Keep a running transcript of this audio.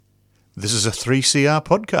This is a 3CR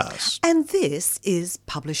podcast. And this is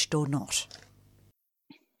Published or Not.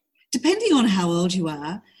 Depending on how old you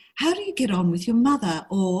are, how do you get on with your mother,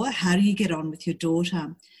 or how do you get on with your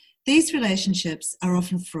daughter? These relationships are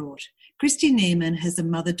often fraught. Christy Neiman has a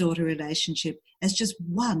mother-daughter relationship as just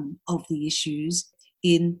one of the issues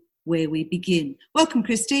in Where We Begin. Welcome,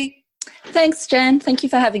 Christy. Thanks, Jan. Thank you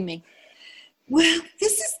for having me. Well,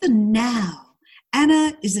 this is the now.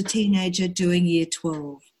 Anna is a teenager doing year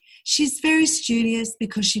 12. She's very studious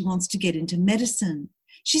because she wants to get into medicine.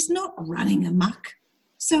 She's not running amok.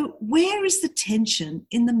 So where is the tension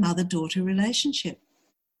in the mother-daughter relationship?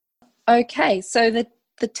 Okay, so the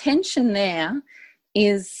tension there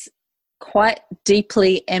is quite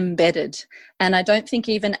deeply embedded, and I don't think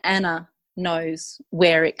even Anna knows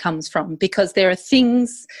where it comes from, because there are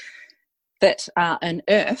things that are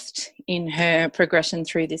unearthed in her progression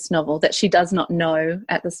through this novel that she does not know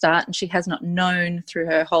at the start, and she has not known through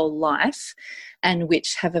her whole life, and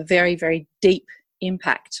which have a very, very deep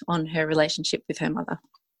impact on her relationship with her mother.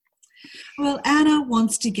 Well, Anna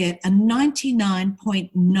wants to get a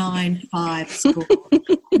 99.95 score.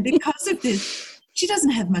 And because of this, she doesn't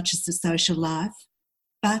have much of a social life.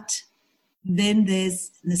 But then there's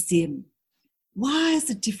Nassim. Why is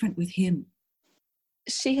it different with him?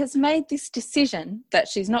 She has made this decision that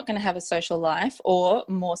she's not going to have a social life, or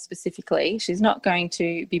more specifically, she's not going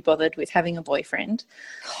to be bothered with having a boyfriend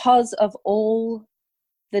because of all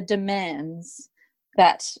the demands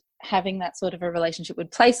that having that sort of a relationship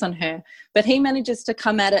would place on her. But he manages to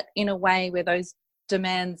come at it in a way where those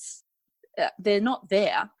demands, they're not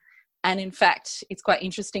there. And in fact, it's quite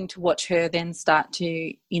interesting to watch her then start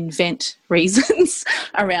to invent reasons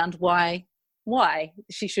around why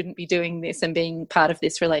she shouldn't be doing this and being part of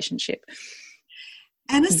this relationship.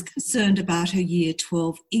 Anna's concerned about her year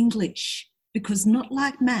 12 English because, not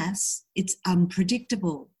like maths, it's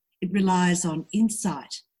unpredictable. It relies on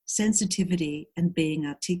insight, sensitivity, and being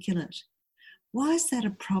articulate. Why is that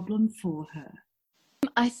a problem for her?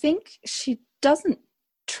 I think she doesn't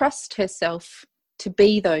trust herself to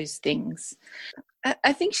be those things.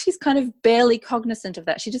 I think she's kind of barely cognizant of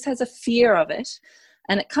that. She just has a fear of it.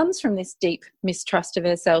 And it comes from this deep mistrust of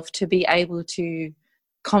herself to be able to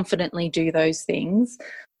confidently do those things.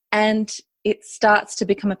 And it starts to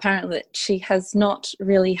become apparent that she has not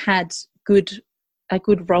really had a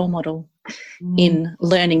good role model in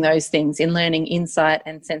learning those things, in learning insight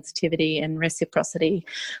and sensitivity and reciprocity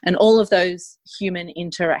and all of those human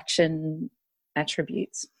interaction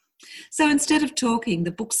attributes. So instead of talking,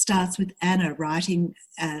 the book starts with Anna writing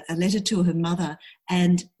a letter to her mother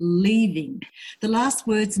and leaving. The last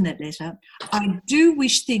words in that letter: I do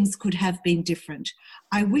wish things could have been different.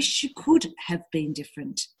 I wish you could have been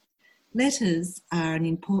different. Letters are an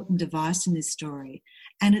important device in this story,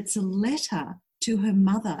 and it's a letter to her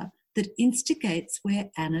mother that instigates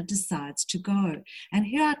where Anna decides to go. And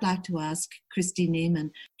here I'd like to ask Christy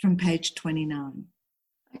Neiman from page 29.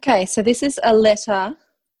 Okay, so this is a letter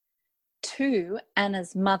to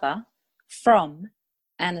Anna's mother from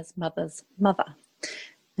Anna's mother's mother.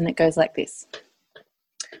 And it goes like this.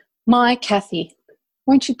 My Kathy,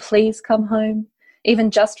 won't you please come home,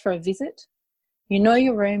 even just for a visit? You know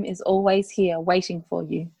your room is always here waiting for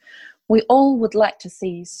you. We all would like to see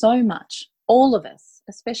you so much, all of us,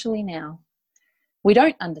 especially now. We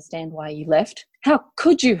don't understand why you left. How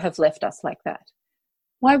could you have left us like that?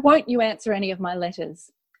 Why won't you answer any of my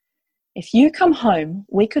letters? If you come home,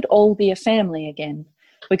 we could all be a family again.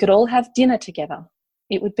 We could all have dinner together.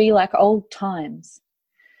 It would be like old times.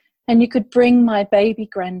 And you could bring my baby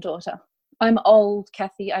granddaughter. I'm old,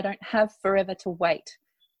 Kathy. I don't have forever to wait.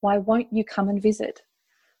 Why won't you come and visit?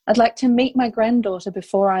 I'd like to meet my granddaughter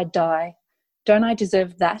before I die. Don't I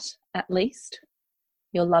deserve that, at least?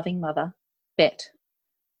 Your loving mother, Bet.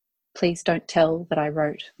 Please don't tell that I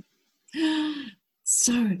wrote.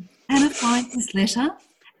 So Anna finds this letter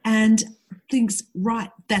and thinks, right,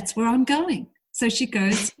 that's where I'm going. So she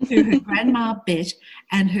goes to her grandma Bet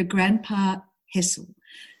and her grandpa Hessel.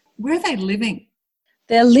 Where are they living?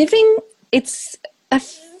 They're living, it's a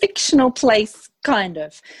fictional place, kind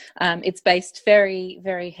of. It's based very,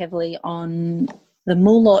 very heavily on the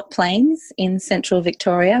Moolort Plains in central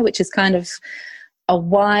Victoria, which is kind of a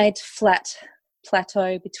wide, flat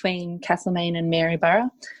plateau between Castlemaine and Maryborough,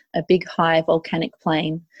 a big, high volcanic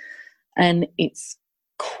plain. And it's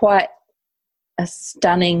quite a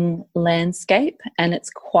stunning landscape, and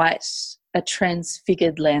it's quite a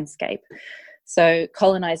transfigured landscape. So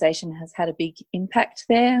colonisation has had a big impact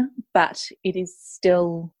there, but it is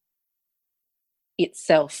still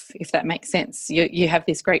itself, if that makes sense. You have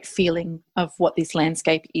this great feeling of what this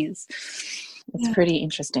landscape is. It's pretty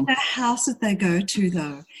interesting. The house that they go to,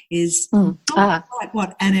 though, is Mm. not quite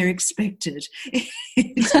what Anna expected.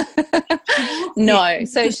 No,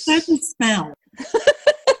 so a certain smell.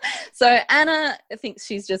 So Anna thinks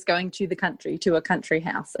she's just going to the country, to a country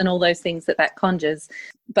house, and all those things that conjures.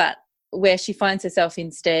 But where she finds herself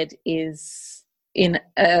instead is in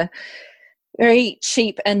a very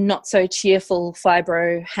cheap and not so cheerful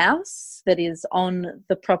fibro house that is on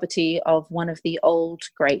the property of one of the old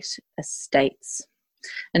great estates.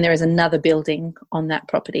 And there is another building on that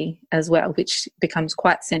property as well, which becomes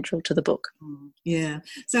quite central to the book. Yeah.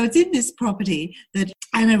 So it's in this property that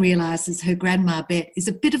Anna realises her grandma Bet is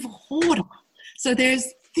a bit of a hoarder. So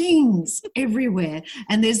there's things everywhere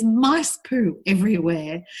and there's mice poo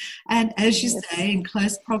everywhere. And as you say, in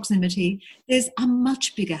close proximity, there's a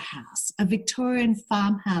much bigger house, a Victorian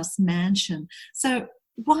farmhouse mansion. So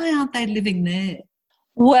why aren't they living there?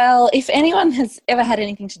 Well, if anyone has ever had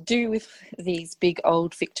anything to do with these big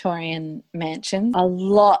old Victorian mansions, a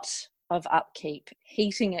lot of upkeep.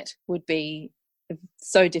 Heating it would be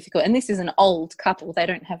so difficult. And this is an old couple. They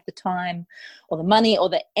don't have the time or the money or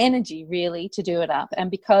the energy really to do it up.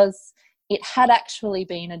 And because it had actually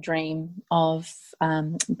been a dream of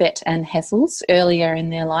Bet and Hessel's earlier in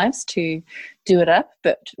their lives to do it up,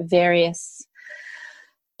 but various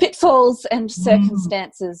pitfalls and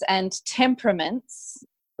circumstances and temperaments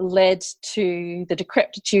led to the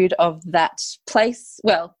decrepitude of that place.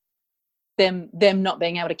 Well, them not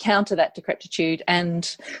being able to counter that decrepitude,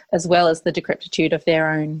 and as well as the decrepitude of their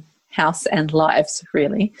own house and lives,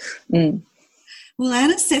 really. Well,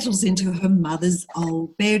 Anna settles into her mother's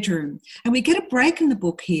old bedroom, and we get a break in the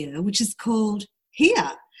book here, which is called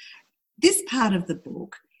Here. This part of the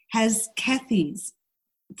book has Kathy's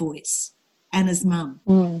voice, Anna's mum.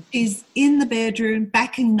 She's in the bedroom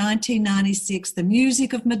back in 1996. The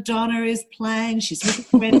music of Madonna is playing. She's with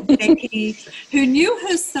her friend Becky, who knew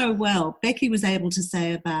her so well. Becky was able to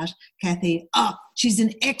say about Kathy, she's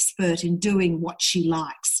an expert in doing what she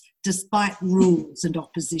likes, despite rules and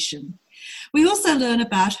opposition. We also learn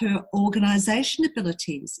about her organisation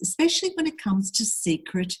abilities, especially when it comes to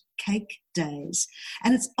secret cake days.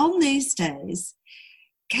 And it's on these days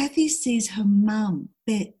Kathy sees her mum,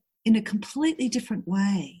 Bet, in a completely different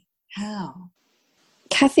way. How?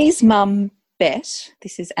 Kathy's mum, Bet,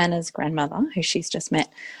 this is Anna's grandmother, who she's just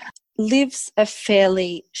met, lives a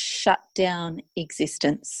fairly shut down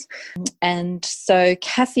existence. And so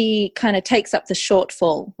Kathy kind of takes up the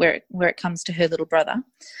shortfall where it comes to her little brother.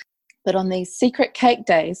 But on these secret cake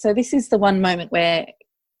days, so this is the one moment where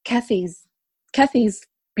Kathy's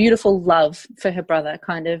beautiful love for her brother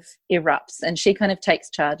kind of erupts, and she kind of takes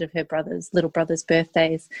charge of her little brother's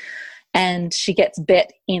birthdays, and she gets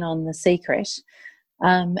Bet in on the secret.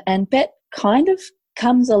 And Bet kind of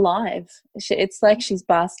comes alive. It's like she's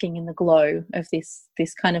basking in the glow of this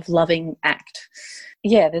kind of loving act.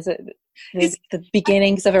 Yeah, there's the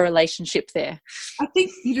beginnings of a relationship there. I think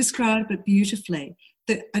you described it beautifully.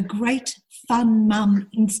 A great fun mum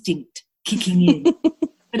instinct kicking in.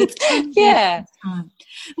 But it's time.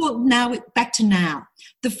 Well, now back to now.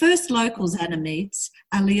 The first locals Anna meets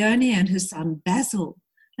are Leonie and her son Basil.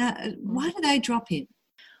 Now, why do they drop in?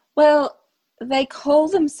 Well, they call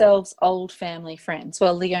themselves old family friends.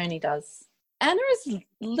 Well, Leonie does. Anna is a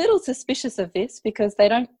little suspicious of this because they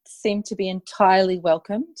don't seem to be entirely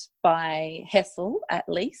welcomed by Hessel, at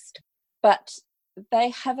least. But they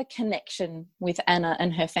have a connection with Anna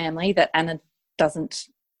and her family that Anna doesn't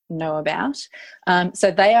know about.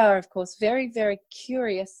 So they are, of course, very, very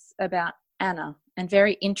curious about Anna and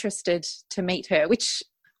very interested to meet her, which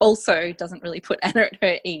also doesn't really put Anna at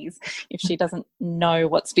her ease if she doesn't know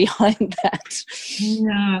what's behind that.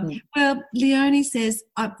 No. Well, Leonie says,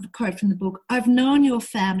 a quote from the book, "I've known your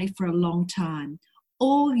family for a long time.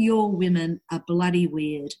 All your women are bloody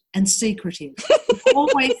weird and secretive,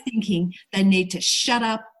 always thinking they need to shut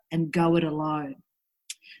up and go it alone."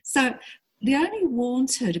 So Leonie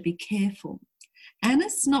warns her to be careful.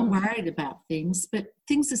 Anna's not worried about things, but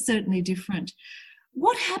things are certainly different.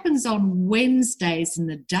 What happens on Wednesdays in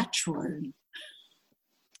the Dutch room?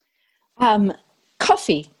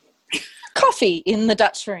 Coffee in the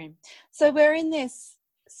Dutch room. So we're in this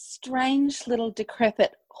strange little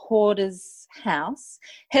decrepit hoarder's house.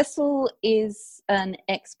 Hessel is an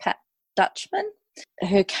expat Dutchman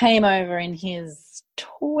who came over in his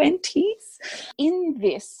 20s. In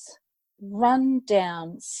this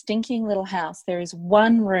run-down, stinking little house, there is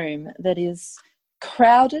one room that is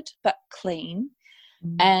crowded but clean,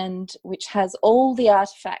 and which has all the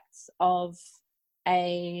artifacts of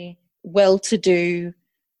a well-to-do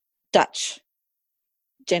Dutch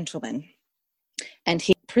gentleman. And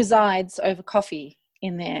he presides over coffee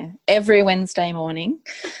in there every Wednesday morning,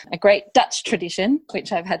 a great Dutch tradition,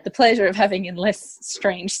 which I've had the pleasure of having in less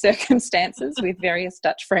strange circumstances with various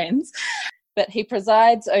Dutch friends. But he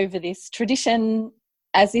presides over this tradition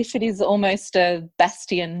as if it is almost a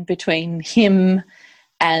bastion between him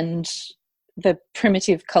and the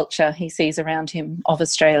primitive culture he sees around him of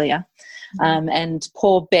Australia. And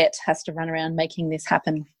poor Bet has to run around making this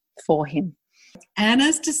happen for him.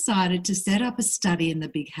 Anna's decided to set up a study in the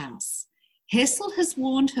big house. Hessel has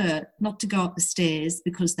warned her not to go up the stairs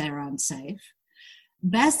because they are unsafe.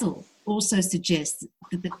 Basil also suggests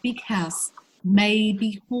that the big house may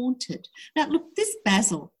be haunted. Now, look, this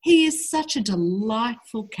Basil, he is such a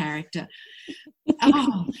delightful character.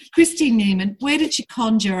 Oh, Christine Newman, where did you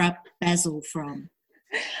conjure up Basil from?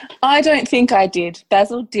 I don't think I did.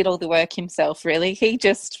 Basil did all the work himself, really. He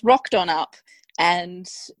just rocked on up and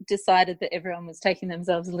decided that everyone was taking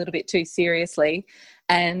themselves a little bit too seriously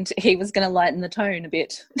and he was going to lighten the tone a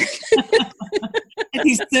bit. And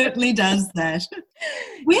he certainly does that.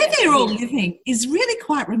 Where they're all living is really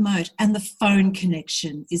quite remote and the phone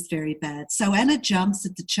connection is very bad. So Anna jumps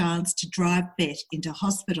at the chance to drive Bet into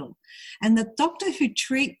hospital. And the doctor who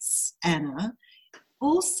treats Anna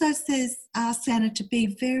also asks Anna to be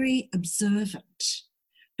very observant.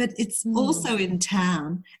 But it's also in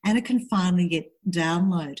town. Anna can finally get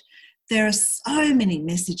download. There are so many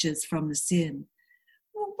messages from Nassim.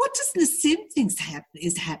 Well, what does Nassim think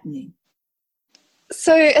is happening?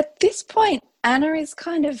 So at this point, Anna is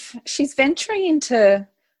she's venturing into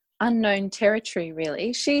unknown territory,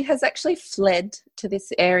 really. She has actually fled to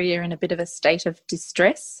this area in a bit of a state of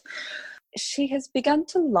distress. She has begun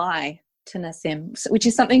to lie to Nassim, which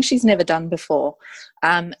is something she's never done before.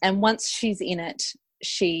 And once she's in it,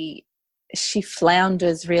 she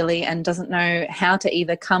flounders really and doesn't know how to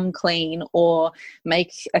either come clean or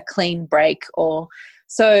make a clean break.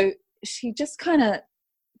 So she just kind of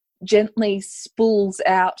gently spools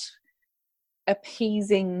out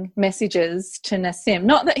appeasing messages to Nassim.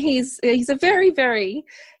 Not that he's a very, very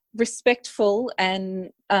respectful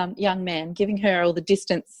and young man, giving her all the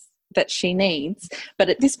distance that she needs. But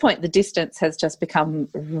at this point, the distance has just become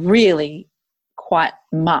really quite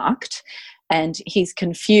marked and he's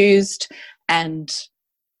confused and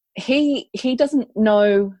he doesn't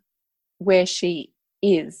know where she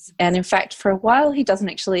is. And in fact, for a while, he doesn't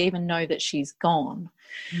actually even know that she's gone.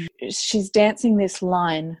 She's dancing this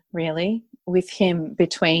line, really, with him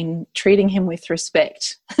between treating him with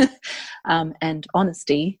respect and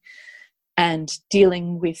honesty and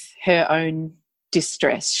dealing with her own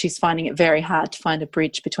distress. She's finding it very hard to find a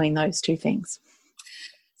bridge between those two things.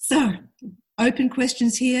 So, open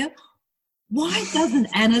questions here. Why doesn't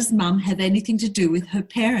Anna's mum have anything to do with her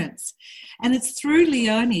parents? And it's through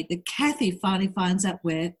Leonie that Kathy finally finds out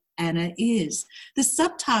where Anna is. The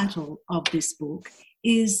subtitle of this book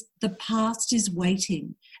is The Past is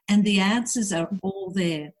Waiting, and the answers are all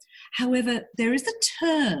there. However, there is a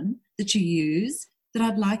term that you use that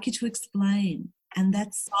I'd like you to explain, and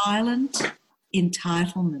that's silent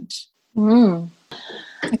entitlement.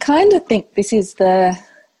 I kind of think this is the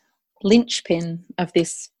linchpin of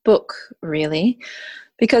this book, really,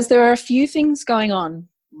 because there are a few things going on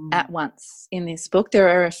at once in this book. There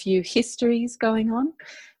are a few histories going on.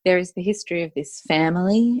 There is the history of this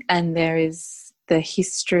family, and there is the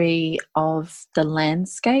history of the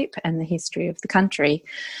landscape and the history of the country.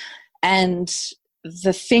 And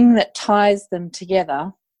the thing that ties them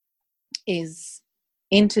together is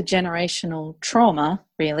intergenerational trauma,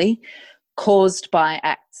 really, caused by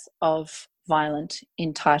acts of violent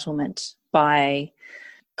entitlement by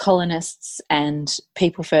colonists and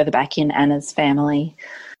people further back in Anna's family.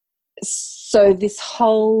 So this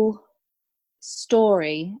whole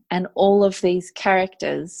story and all of these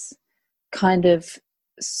characters kind of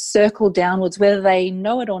circle downwards, whether they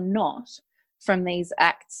know it or not, from these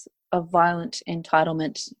acts of violent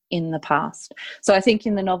entitlement in the past. So I think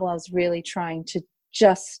in the novel I was really trying to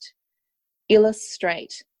just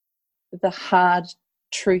illustrate the hard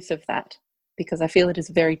truth of that, because I feel it is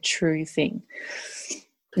a very true thing.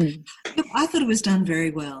 Look, I thought it was done very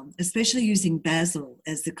well, especially using Basil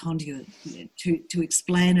as the conduit to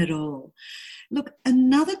explain it all. Look,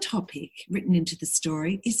 another topic written into the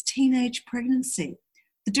story is teenage pregnancy,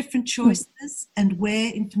 the different choices and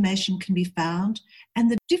where information can be found, and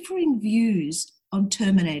the differing views on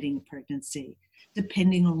terminating a pregnancy,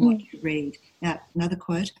 depending on what you read. Now, another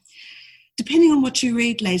quote, depending on what you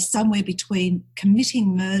read lays somewhere between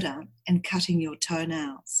committing murder and cutting your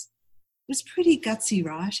toenails. It was pretty gutsy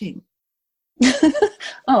writing.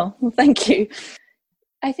 Oh, well, thank you.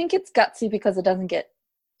 I think it's gutsy because it doesn't get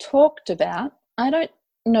talked about. I don't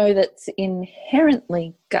know that's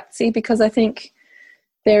inherently gutsy, because I think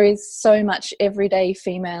there is so much everyday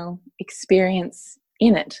female experience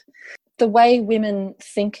in it. The way women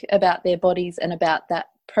think about their bodies and about that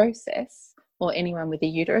process, or anyone with a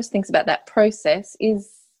uterus thinks about that process,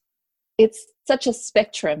 it's such a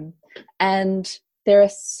spectrum, and there are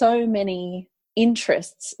so many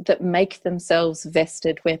interests that make themselves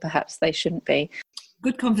vested where perhaps they shouldn't be.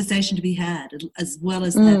 Good conversation to be had, as well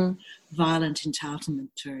as that violent entitlement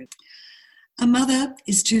too. A mother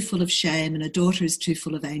is too full of shame and a daughter is too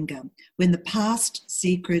full of anger. When the past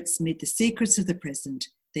secrets meet the secrets of the present,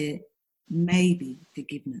 there may be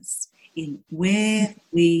forgiveness in Where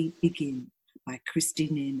We Begin by Christy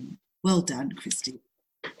Newman. Well done, Christy.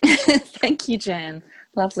 Thank you, Jan.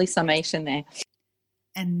 Lovely summation there.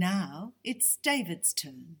 And now it's David's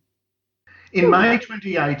turn. In May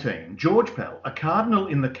 2018, George Pell, a cardinal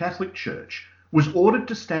in the Catholic Church, was ordered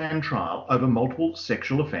to stand trial over multiple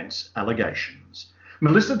sexual offence allegations.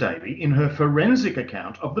 Melissa Davey, in her forensic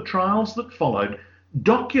account of the trials that followed,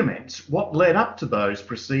 documents what led up to those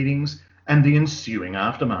proceedings and the ensuing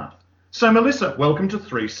aftermath. So, Melissa, welcome to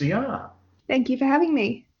 3CR. Thank you for having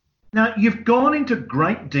me. Now, you've gone into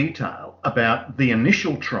great detail about the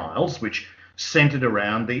initial trials, which centred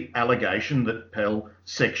around the allegation that Pell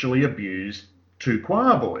sexually abused two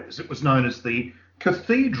choir boys. It was known as the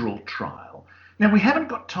Cathedral Trial. Now, we haven't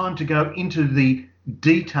got time to go into the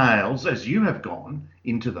details as you have gone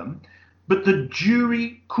into them, but the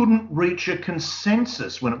jury couldn't reach a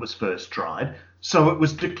consensus when it was first tried, so it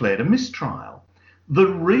was declared a mistrial. The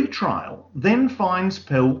retrial then finds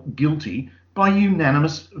Pell guilty by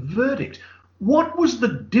unanimous verdict. What was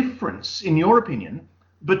the difference, in your opinion,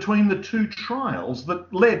 between the two trials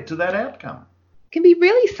that led to that outcome? Can be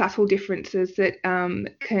really subtle differences that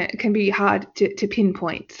can be hard to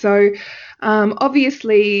pinpoint. So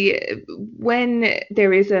obviously, when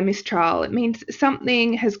there is a mistrial, it means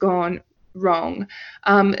something has gone wrong.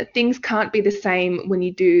 Things can't be the same when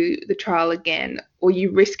you do the trial again, or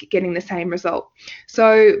you risk getting the same result.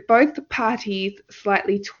 So both parties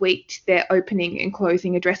slightly tweaked their opening and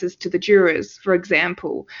closing addresses to the jurors. For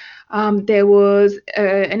example, there was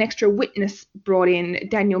an extra witness brought in,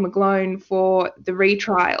 Daniel McGlone, for the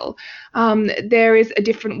retrial. There is a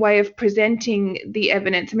different way of presenting the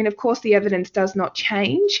evidence. I mean, of course, the evidence does not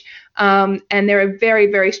change, and there are very,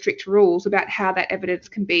 very strict rules about how that evidence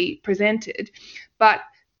can be presented. But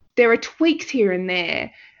there are tweaks here and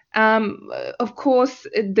there. Of course,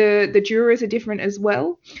 the jurors are different as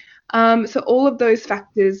well. So all of those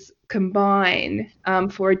factors combine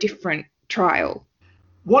for a different trial.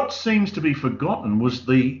 What seems to be forgotten was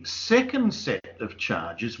the second set of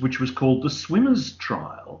charges, which was called the swimmers'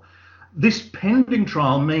 trial. This pending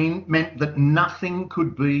trial meant that nothing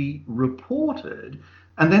could be reported,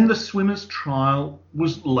 and then the swimmers' trial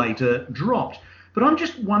was later dropped. But I'm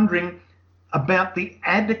just wondering about the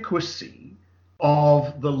adequacy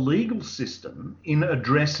of the legal system in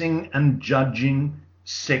addressing and judging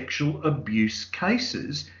sexual abuse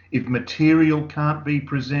cases. If material can't be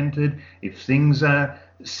presented, if things are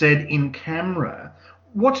said in camera.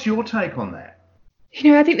 What's your take on that?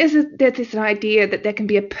 You know, I think there's this idea that there can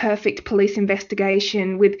be a perfect police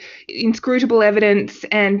investigation with inscrutable evidence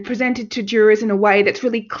and presented to jurors in a way that's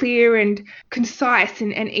really clear and concise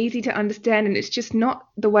and easy to understand, and it's just not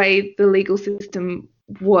the way the legal system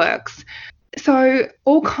works. So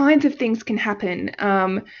all kinds of things can happen.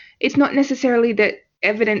 It's not necessarily that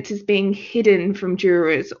evidence is being hidden from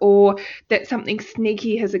jurors or that something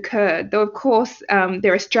sneaky has occurred, though of course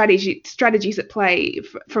there are strategies at play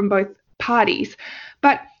from both parties.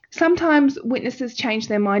 But sometimes witnesses change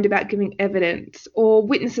their mind about giving evidence, or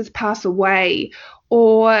witnesses pass away,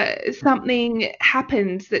 or something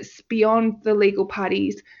happens that's beyond the legal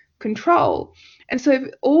party's control. And so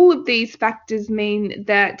all of these factors mean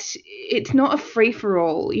that it's not a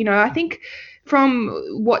free-for-all. You know, I think from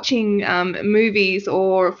watching movies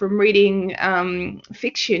or from reading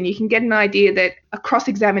fiction, you can get an idea that a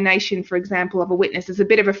cross-examination, for example, of a witness is a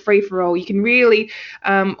bit of a free-for-all. You can really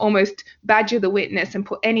almost badger the witness and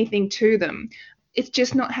put anything to them. It's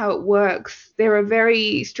just not how it works. There are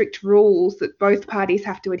very strict rules that both parties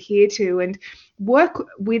have to adhere to and work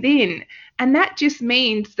within. And that just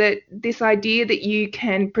means that this idea that you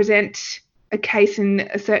can present a case in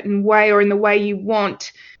a certain way or in the way you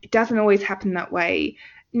want, it doesn't always happen that way.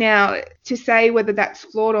 Now, to say whether that's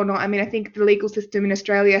flawed or not, I mean, I think the legal system in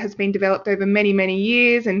Australia has been developed over many, many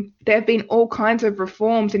years, and there have been all kinds of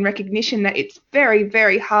reforms in recognition that it's very,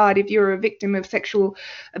 very hard if you're a victim of sexual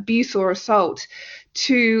abuse or assault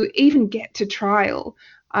to even get to trial.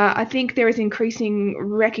 I think there is increasing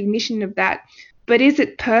recognition of that. But is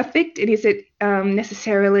it perfect? And is it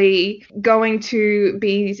necessarily going to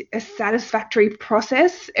be a satisfactory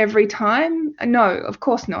process every time? No, of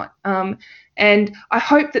course not. And I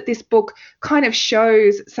hope that this book kind of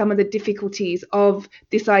shows some of the difficulties of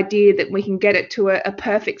this idea that we can get it to a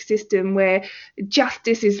perfect system where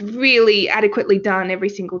justice is really adequately done every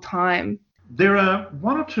single time. There are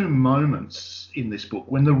one or two moments in this book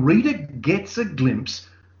when the reader gets a glimpse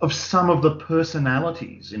of some of the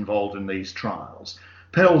personalities involved in these trials.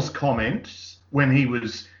 Pell's comments when he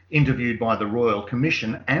was interviewed by the Royal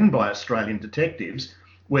Commission and by Australian detectives,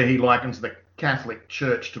 where he likens the Catholic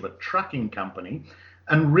Church to a trucking company,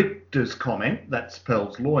 and Richter's comment, that's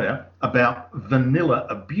Pell's lawyer, about vanilla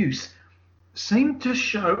abuse, seem to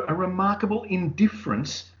show a remarkable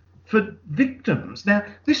indifference for victims. Now,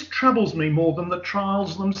 this troubles me more than the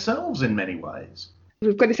trials themselves in many ways.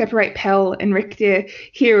 We've got to separate Pell and Richter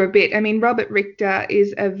here a bit. I mean, Robert Richter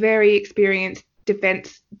is a very experienced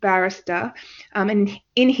defence barrister, and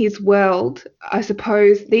in his world, I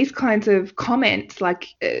suppose these kinds of comments, like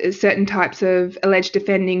certain types of alleged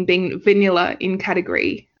offending being vanilla in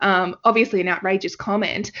category, obviously an outrageous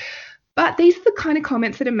comment, but these are the kind of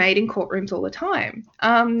comments that are made in courtrooms all the time.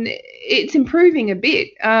 It's improving a bit,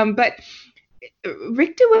 but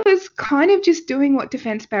Richter was kind of just doing what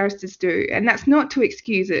defence barristers do, and that's not to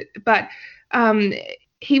excuse it, but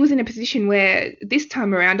he was in a position where this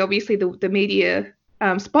time around, obviously the media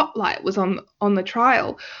spotlight was on the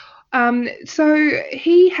trial. So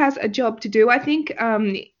he has a job to do. I think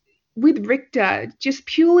with Richter, just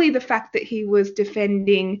purely the fact that he was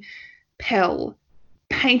defending Pell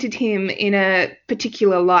painted him in a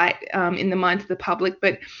particular light in the minds of the public,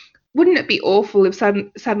 but wouldn't it be awful if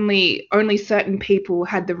suddenly only certain people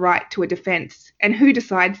had the right to a defence? And who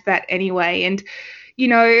decides that anyway? And, you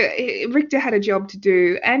know, Richter had a job to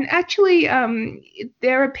do. And actually,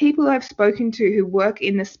 there are people I've spoken to who work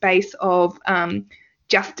in the space of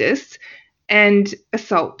justice and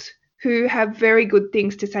assault who have very good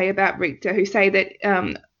things to say about Richter, who say that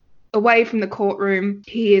away from the courtroom,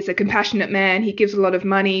 he is a compassionate man. He gives a lot of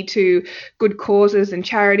money to good causes and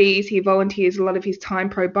charities. He volunteers a lot of his time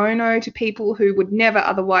pro bono to people who would never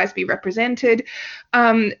otherwise be represented.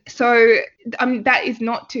 So that is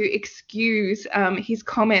not to excuse his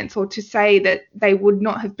comments or to say that they would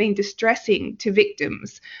not have been distressing to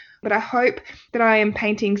victims. But I hope that I am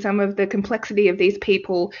painting some of the complexity of these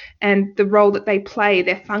people and the role that they play,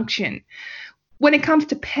 their function. When it comes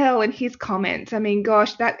to Pell and his comments, I mean,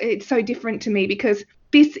 gosh, that it's so different to me because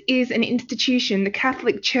this is an institution, the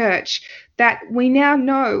Catholic Church, that we now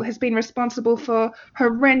know has been responsible for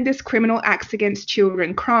horrendous criminal acts against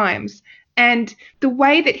children, crimes. And the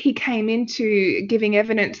way that he came into giving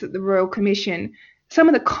evidence at the Royal Commission, some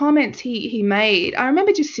of the comments he made, I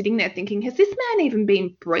remember just sitting there thinking, has this man even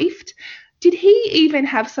been briefed? Did he even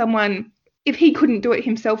have someone, if he couldn't do it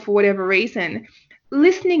himself for whatever reason,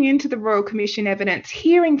 listening into the Royal Commission evidence,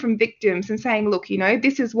 hearing from victims and saying, look, you know,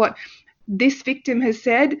 this is what this victim has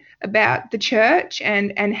said about the church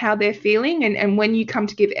and how they're feeling. And when you come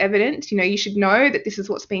to give evidence, you know, you should know that this is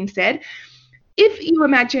what's been said. If you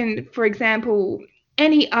imagine, for example,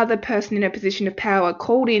 any other person in a position of power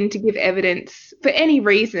called in to give evidence for any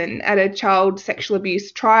reason at a child sexual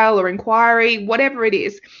abuse trial or inquiry, whatever it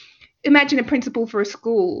is, imagine a principal for a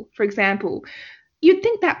school, for example, you'd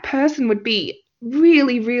think that person would be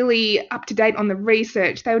really, really up to date on the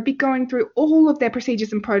research. They would be going through all of their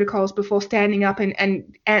procedures and protocols before standing up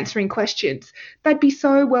and answering questions. They'd be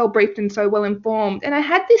so well briefed and so well informed. And I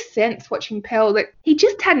had this sense watching Pell that he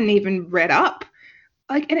just hadn't even read up.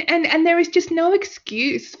 Like, and there is just no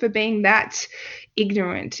excuse for being that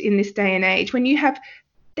ignorant in this day and age when you have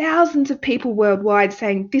thousands of people worldwide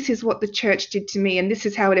saying this is what the church did to me and this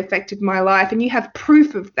is how it affected my life, and you have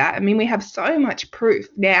proof of that. I mean, we have so much proof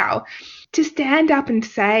now. To stand up and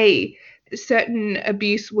say certain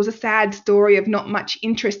abuse was a sad story of not much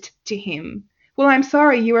interest to him. Well, I'm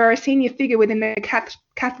sorry, you are a senior figure within the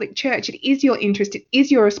Catholic Church. It is your interest, it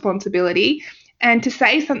is your responsibility. And to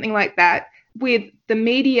say something like that with the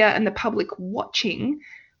media and the public watching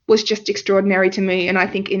was just extraordinary to me, and I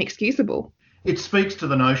think inexcusable. It speaks to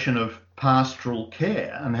the notion of pastoral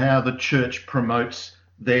care and how the church promotes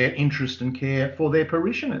their interest and care for their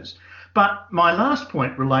parishioners. But my last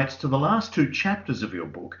point relates to the last two chapters of your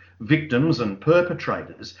book, Victims and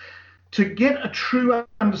Perpetrators. To get a true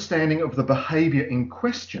understanding of the behaviour in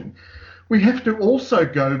question, we have to also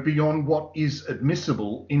go beyond what is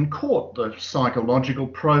admissible in court, the psychological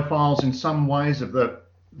profiles in some ways of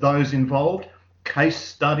those involved, case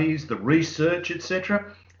studies, the research,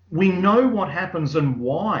 etc. We know what happens and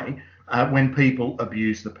why when people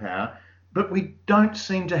abuse the power, but we don't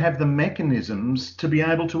seem to have the mechanisms to be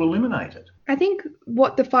able to eliminate it. I think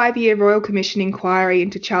what the 5-year Royal Commission inquiry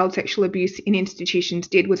into child sexual abuse in institutions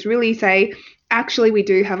did was really say, actually, we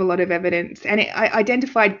do have a lot of evidence, and it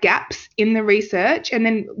identified gaps in the research. And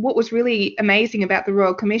then what was really amazing about the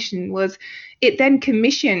Royal Commission was it then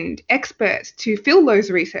commissioned experts to fill those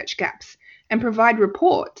research gaps and provide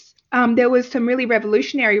reports. There was some really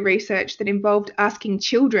revolutionary research that involved asking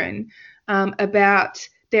children about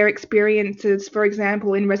their experiences, for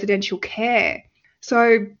example, in residential care.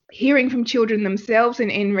 So hearing from children themselves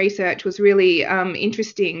in research was really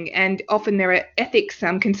interesting, and often there are ethics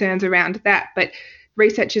concerns around that, but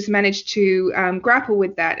researchers managed to grapple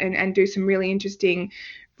with that and do some really interesting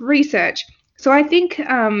research. So I think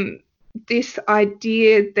this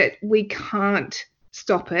idea that we can't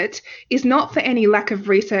stop it is not for any lack of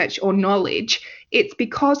research or knowledge. It's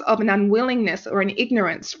because of an unwillingness or an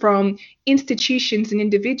ignorance from institutions and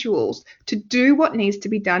individuals to do what needs to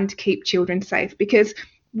be done to keep children safe. Because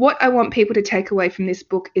what I want people to take away from this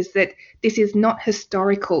book is that this is not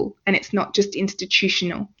historical and it's not just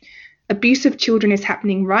institutional. Abuse of children is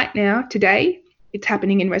happening right now, today. It's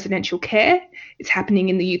happening in residential care. It's happening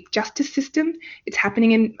in the youth justice system. It's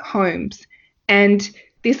happening in homes. And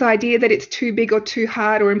this idea that it's too big or too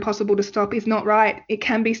hard or impossible to stop is not right. It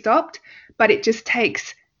can be stopped, but it just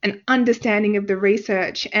takes an understanding of the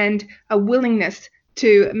research and a willingness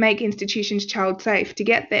to make institutions child safe to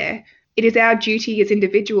get there. It is our duty as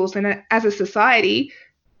individuals and as a society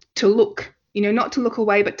to look, not to look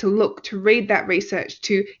away, but to look, to read that research,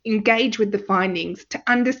 to engage with the findings, to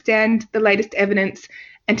understand the latest evidence,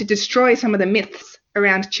 and to destroy some of the myths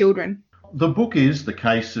around children. The book is The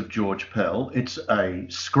Case of George Pell. It's a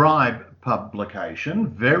Scribe publication,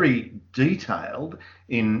 very detailed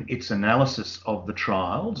in its analysis of the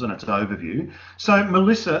trials and its overview. So,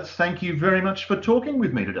 Melissa, thank you very much for talking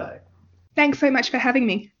with me today. Thanks so much for having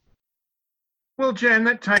me. Well, Jan,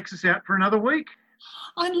 that takes us out for another week.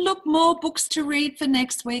 And look, more books to read for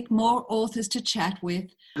next week, more authors to chat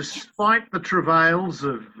with. Despite the travails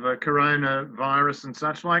of coronavirus and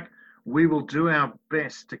such like, we will do our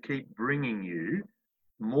best to keep bringing you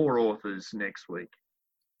more authors next week.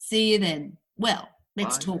 See you then. Well,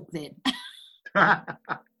 let's Bye. talk then.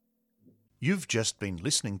 You've just been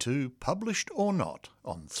listening to Published or Not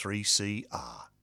on 3CR.